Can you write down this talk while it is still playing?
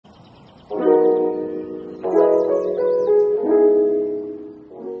Hello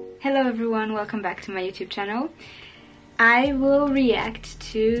everyone, welcome back to my YouTube channel. I will react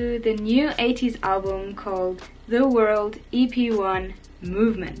to the new ATEEZ album called The World EP1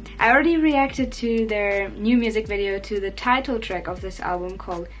 Movement. I already reacted to their new music video to the title track of this album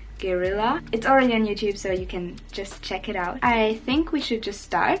called Guerrilla. It's already on YouTube, so you can just check it out. I think we should just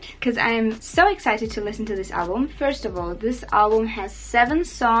start because I'm so excited to listen to this album. First of all, this album has 7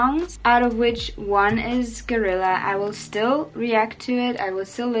 songs, out of which 1 is Guerrilla. I will still react to it, I will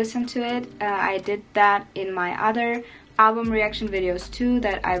still listen to it. I did that in my other album reaction videos too,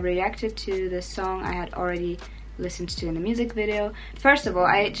 that I reacted to the song I had already listened to in the music video. First of all,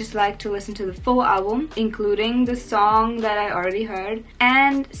 I just like to listen to the full album, including the song that I already heard.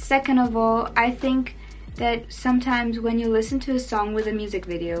 And second of all, I think that sometimes when you listen to a song with a music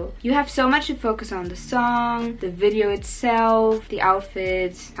video, you have so much to focus on: the song, the video itself, the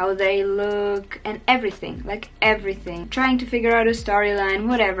outfits, how they look, and everything, like everything. Trying to figure out a storyline,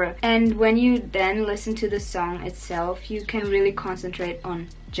 whatever. And when you then listen to the song itself, you can really concentrate on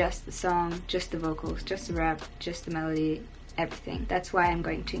just the song, just the vocals, just the rap, just the melody, everything. That's why I'm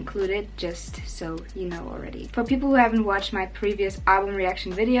going to include it, just so you know already. For people who haven't watched my previous album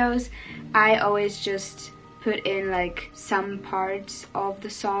reaction videos, I always just put in like some parts of the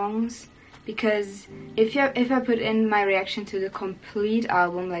songs, because if I put in my reaction to the complete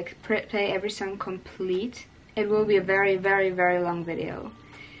album, like play every song complete, it will be a very, very, very long video,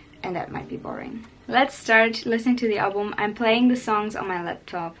 and that might be boring. Let's start listening to the album. I'm playing the songs on my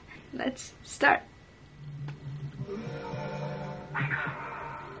laptop. Let's start.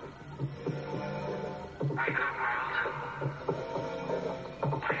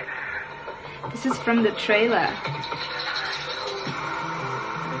 This is from the trailer.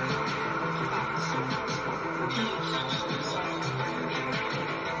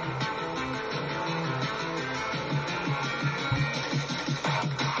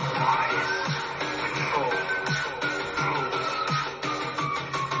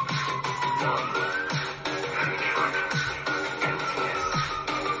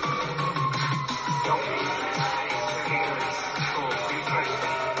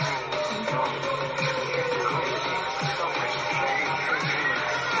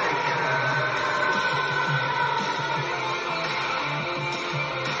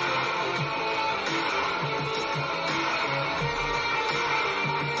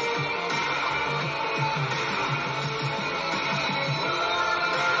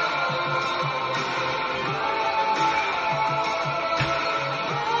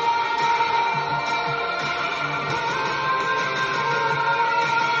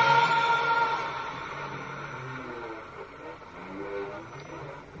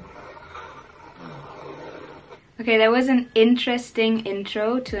 Okay, that was an interesting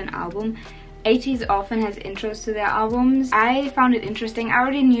intro to an album. ATEEZ often has intros to their albums. I found it interesting. I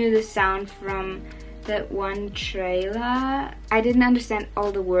already knew the sound from that one trailer. I didn't understand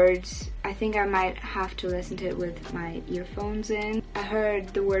all the words. I think I might have to listen to it with my earphones in. I heard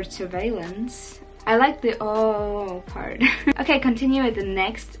the word surveillance. I like the oh part. Okay, continue with the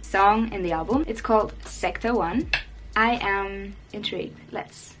next song in the album. It's called Sector 1. I am intrigued.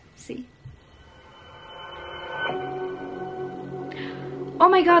 Let's see. Oh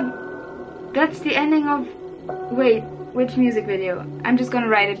my god, that's the ending of... Wait, which music video? I'm just gonna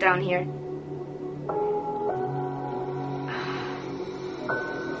write it down here.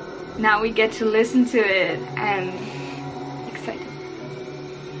 Now we get to listen to it. I'm excited.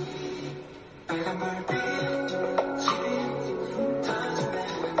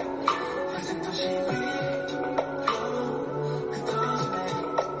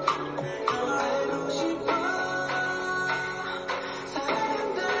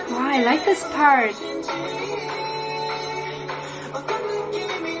 I like this part.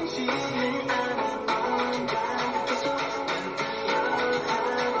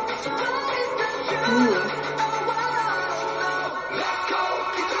 Ooh.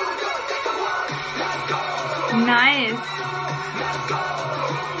 Nice.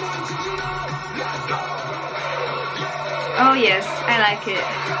 Oh yes, I like it.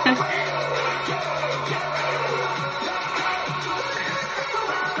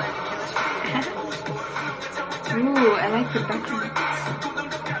 Ooh, I like the background.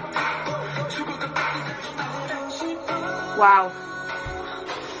 Wow.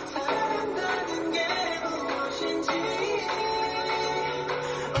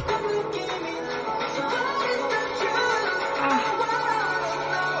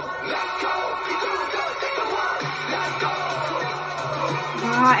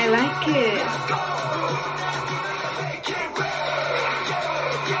 Wow, I like it.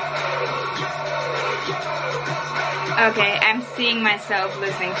 Okay, I'm seeing myself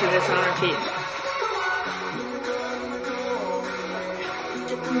listening to this on repeat.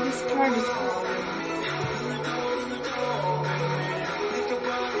 This part is cool.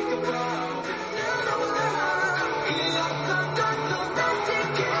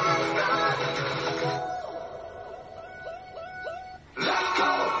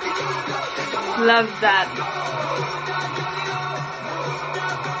 Love that.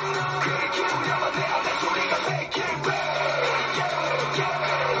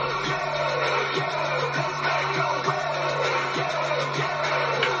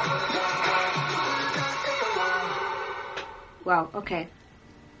 Wow, okay.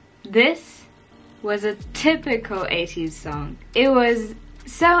 This was a typical ATEEZ song. It was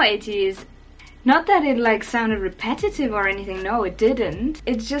so ATEEZ. Not that it like sounded repetitive or anything, no it didn't.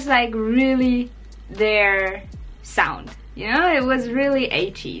 It's just like really their sound. You know, it was really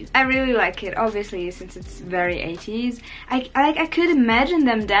ATEEZ. I really like it, obviously, since it's very ATEEZ. I could imagine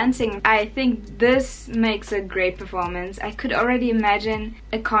them dancing. I think this makes a great performance. I could already imagine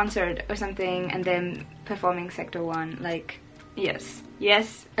a concert or something and them performing Sector 1. Like, yes.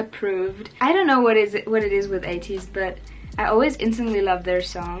 Yes, approved. I don't know what it is with ATEEZ, but I always instantly love their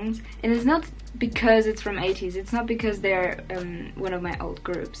songs. And it's not because it's from ATEEZ. It's not because they're one of my old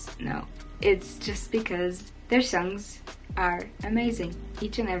groups. No. It's just because their songs are amazing,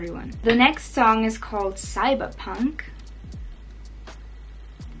 each and every one. The next song is called Cyberpunk.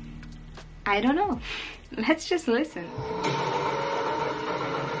 I don't know. Let's just listen.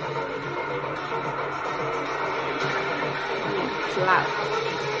 It's loud.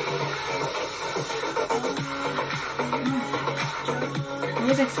 I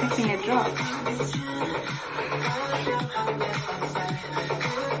was expecting a drop.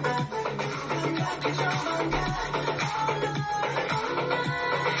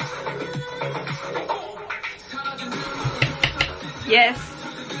 Yes,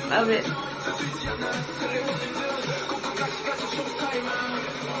 love it.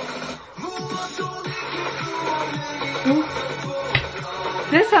 Ooh.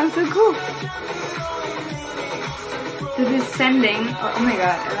 This sounds so cool. The descending. Oh my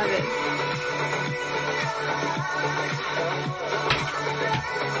god, I love it.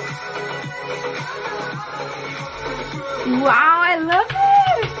 Wow, I love it.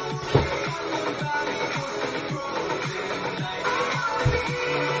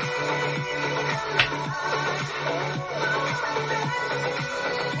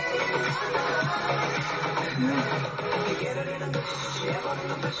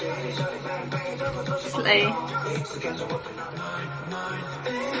 Slay.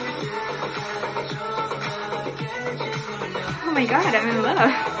 Oh my god, I'm in love.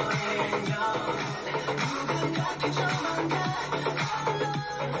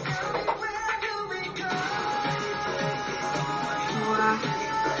 Wow.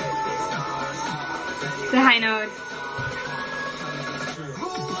 The high note.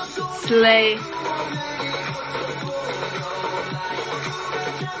 Slay.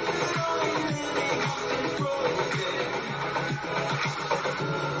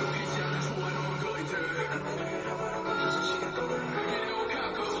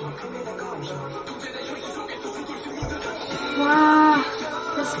 Wow,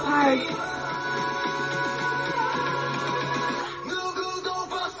 this part.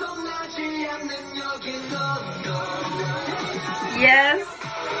 Yes.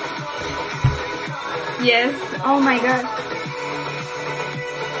 Yes. Oh my god.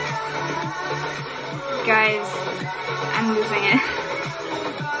 Guys, I'm losing it.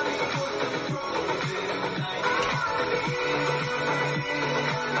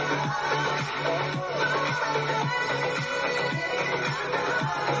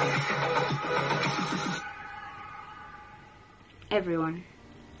 Everyone,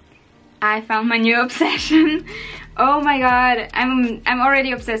 I found my new obsession. Oh my god, I'm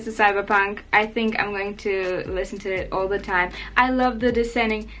already obsessed with Cyberpunk. I think I'm going to listen to it all the time. I love the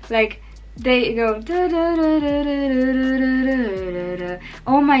descending, like they go da, da, da, da, da, da, da, da.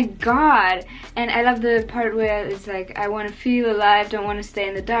 Oh my god. And I love the part where it's like, I want to feel alive, don't want to stay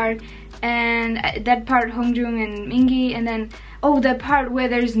in the dark. And that part, Hongjung and Mingi. And then, oh, the part where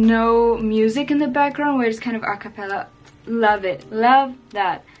there's no music in the background, where it's kind of a cappella. Love it. Love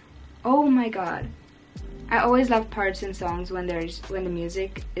that. Oh my god. I always love parts in songs when the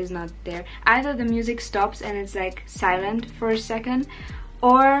music is not there. Either the music stops and it's like silent for a second,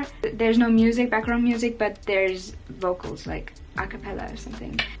 or there's no music, background music, but there's vocals, like a cappella or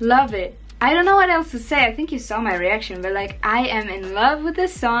something. Love it. I don't know what else to say. I think you saw my reaction, but like, I am in love with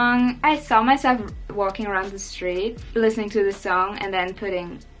this song. I saw myself walking around the street listening to this song and then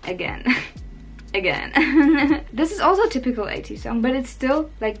putting again. again. This is also a typical ATEEZ song, but it's still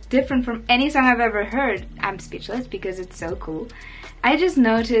like different from any song I've ever heard. I'm speechless because it's so cool. I just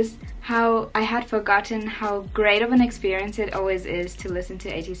noticed how I had forgotten how great of an experience it always is to listen to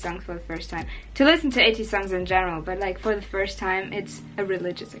ATEEZ songs for the first time. To listen to ATEEZ songs in general, but like for the first time, it's a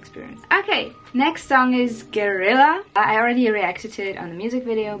religious experience. Okay, next song is Gorilla. I already reacted to it on the music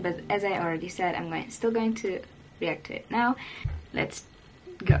video, but as I already said, I'm still going to react to it now. Let's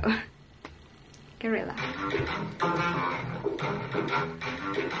go. Gorilla.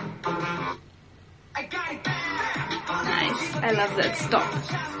 Nice. I love that stop.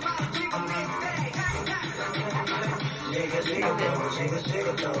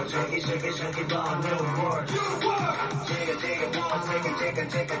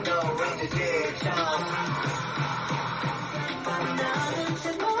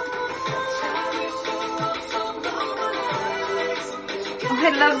 Oh, I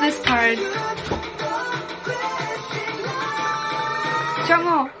love this part.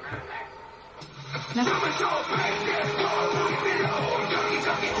 Jungho. No.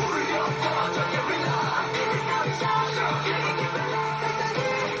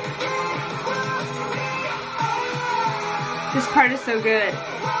 This part is so good.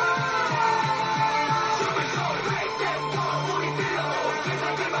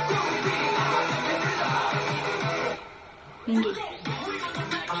 Mingi.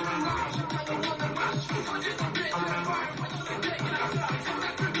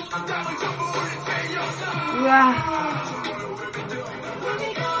 Wow.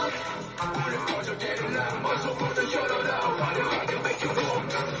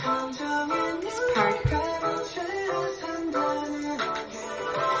 This part.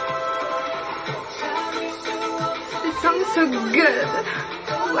 This song is so good.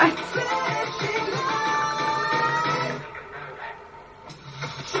 What?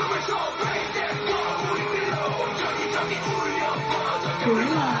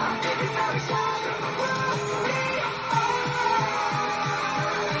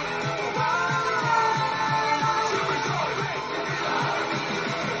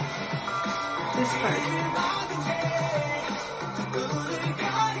 This part.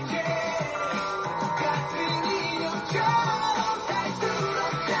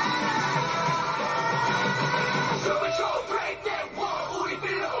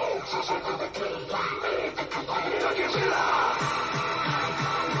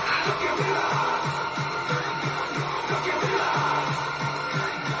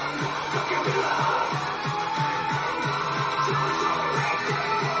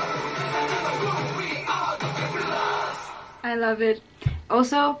 I love it.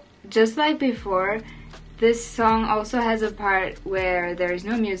 Also, just like before, this song also has a part where there is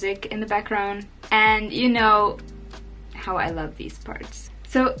no music in the background, and you know how I love these parts.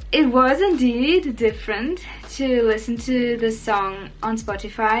 So it was indeed different to listen to this song on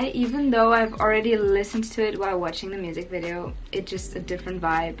Spotify, even though I've already listened to it while watching the music video. It's just a different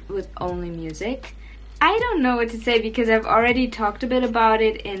vibe with only music. I don't know what to say because I've already talked a bit about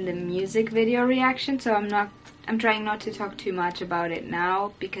it in the music video reaction, so I'm trying not to talk too much about it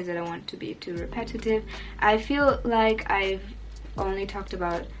now because I don't want to be too repetitive. I feel like I've only talked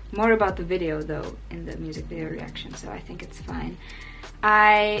more about the video though in the music video reaction, so I think it's fine.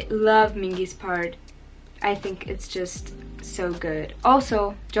 I love Mingi's part. I think it's just so good.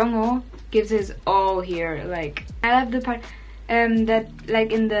 Also, Jungho gives his all here. Like, I love the part that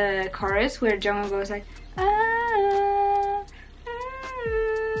like in the chorus where Jungho goes like ah,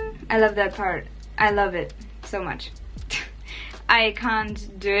 I love that part. I love it so much. I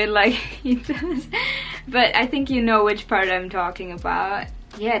can't do it like he does, but I think you know which part I'm talking about.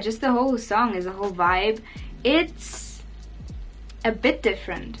 Yeah, just the whole song is a whole vibe. It's a bit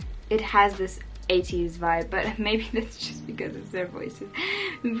different. It has this ATEEZ vibe, but maybe that's just because it's their voices.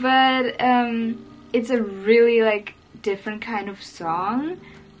 But it's a really like different kind of song,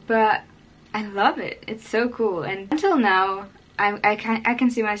 but I love it. It's so cool, and until now I can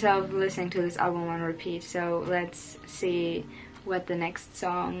see myself listening to this album on repeat. So let's see what the next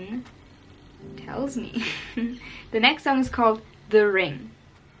song tells me. The next song is called The Ring.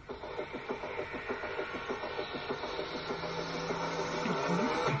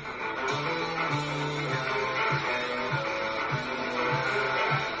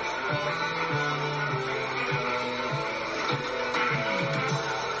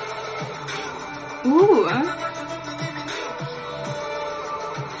 Ooh.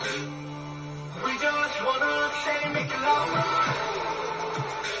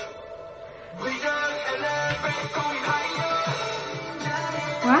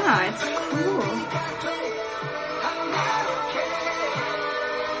 Wow, it's cool.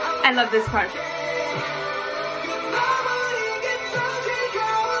 I love this part.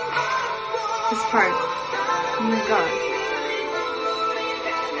 This part. Oh my god.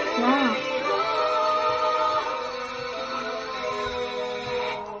 Wow.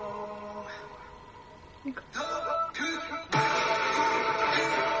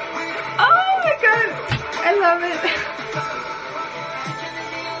 Oh my god. I love it.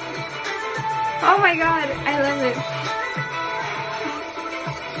 Oh my god. I love it.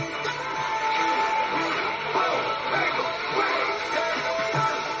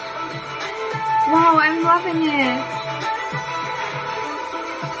 Wow, I'm loving it.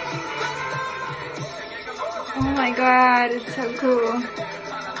 Oh my god, it's so cool.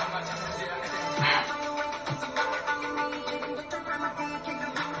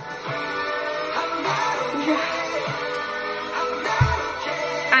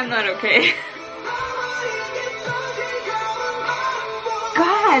 I'm not okay.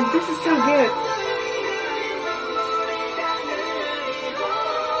 God, this is so good.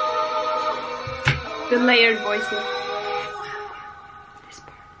 The layered voices. This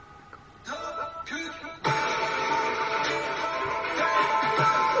part.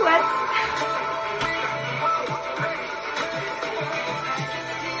 What?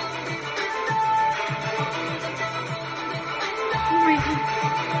 Oh my god.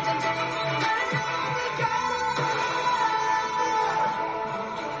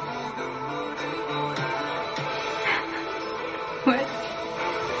 What?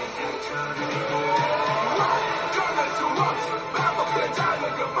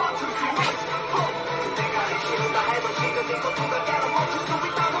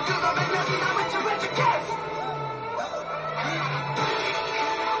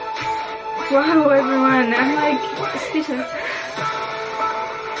 Wow, everyone, I'm like speechless.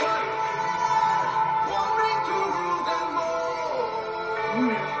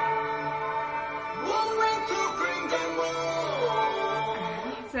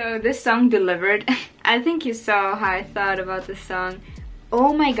 So this song delivered. I think you saw how I thought about this song.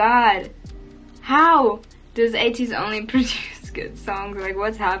 Oh my god, how does ATEEZ only produce good songs? Like,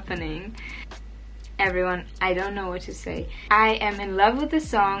 what's happening? Everyone, I don't know what to say. I am in love with this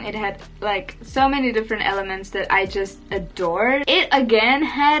song. It had like so many different elements that I just adored. It again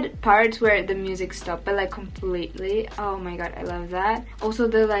had parts where the music stopped, but like completely. Oh my god, I love that. Also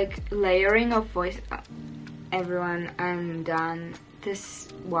the like layering of voice. Everyone, I'm done. This,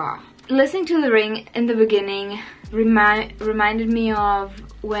 wow. Listening to The Ring in the beginning reminded me of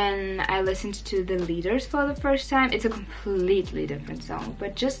when I listened to The Leaders for the first time. It's a completely different song,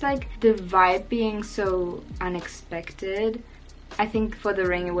 but just like the vibe being so unexpected. I think for The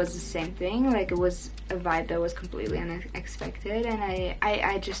Ring it was the same thing. Like, it was a vibe that was completely unexpected, and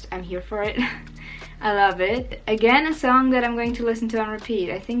I'm here for it. I love it. Again, a song that I'm going to listen to on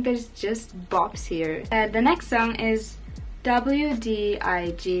repeat. I think there's just bops here. The next song is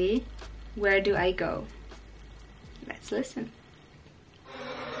WDIG, Where Do I Go? Let's listen.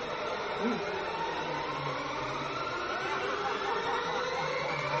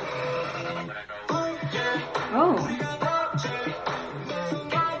 Oh,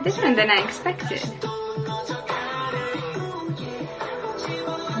 different than I expected.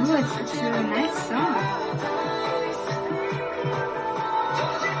 Oh, it's a nice song.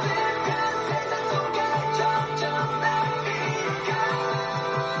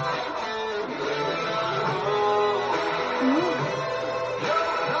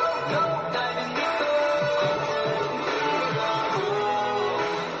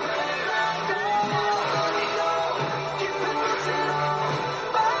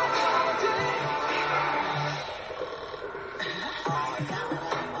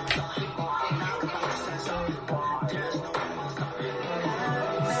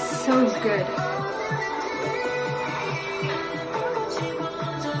 So good.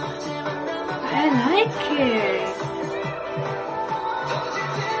 I like it.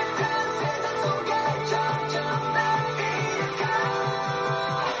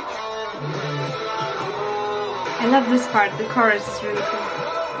 I love this part. The chorus is really cool.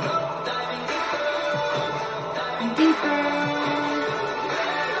 Deeper.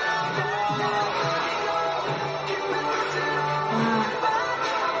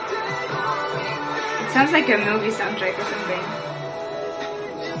 Sounds like a movie soundtrack or something.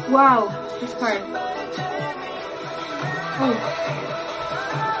 Wow, this part. Oh.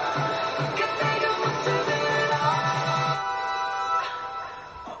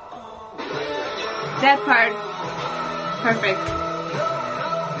 That part. Perfect.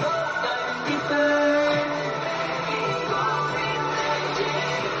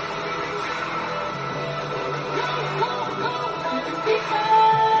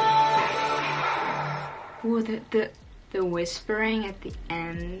 Oh, the whispering at the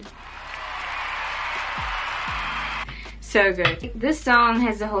end. So good. This song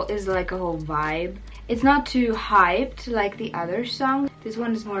is like a whole vibe. It's not too hyped like the other song. This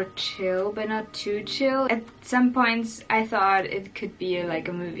one is more chill, but not too chill. At some points I thought it could be like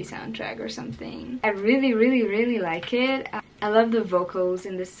a movie soundtrack or something. I really like it. I love the vocals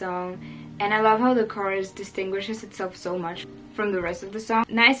in this song, and I love how the chorus distinguishes itself so much from the rest of the song.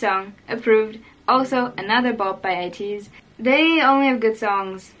 Nice song, approved. Also another bop by ATEEZ. They only have good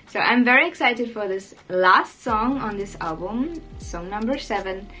songs, so I'm very excited for this last song on this album, song number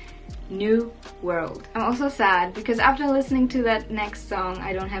 7, New World. I'm also sad because after listening to that next song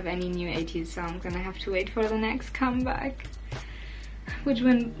I don't have any new ATEEZ songs and I have to wait for the next comeback, which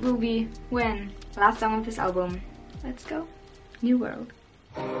one will be when? Last song of this album. Let's go. New World.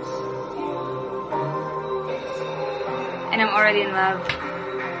 And I'm already in love.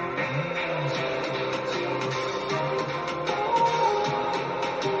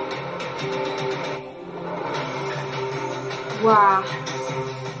 Wow.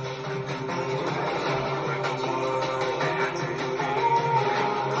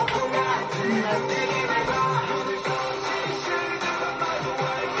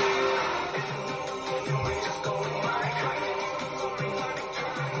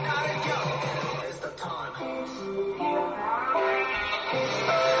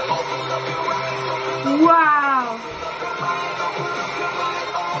 Wow!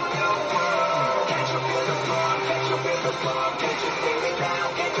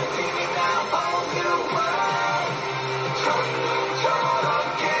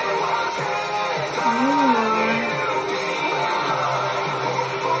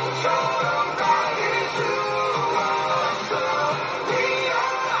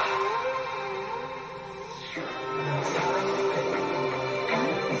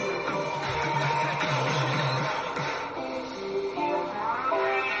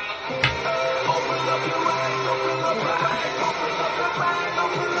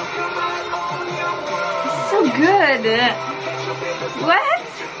 So good. What?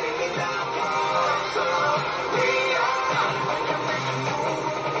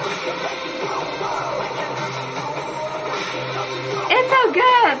 It's so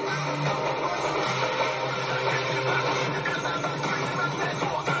good.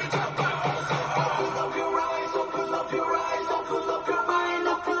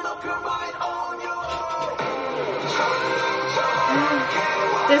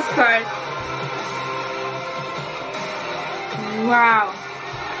 This part. Wow.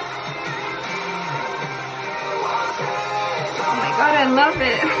 Oh my god, I love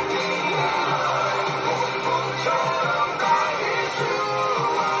it.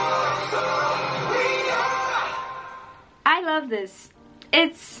 I love this.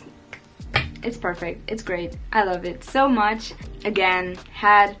 It's perfect. It's great. I love it so much. Again,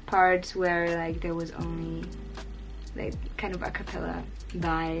 had parts where like there was only like kind of a cappella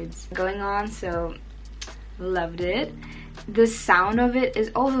vibes going on, so loved it. The sound of it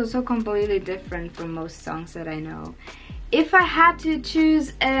is also so completely different from most songs that I know. If I had to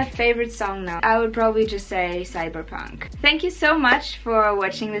choose a favorite song now, I would probably just say Cyberpunk. Thank you so much for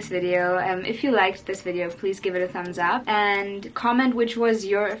watching this video. If you liked this video, please give it a thumbs up and comment which was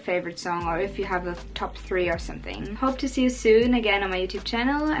your favorite song, or if you have a top 3 or something. Hope to see you soon again on my YouTube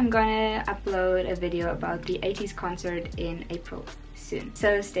channel. I'm gonna upload a video about the ATEEZ concert in April soon,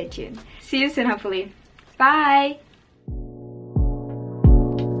 so stay tuned. See you soon, hopefully. Bye!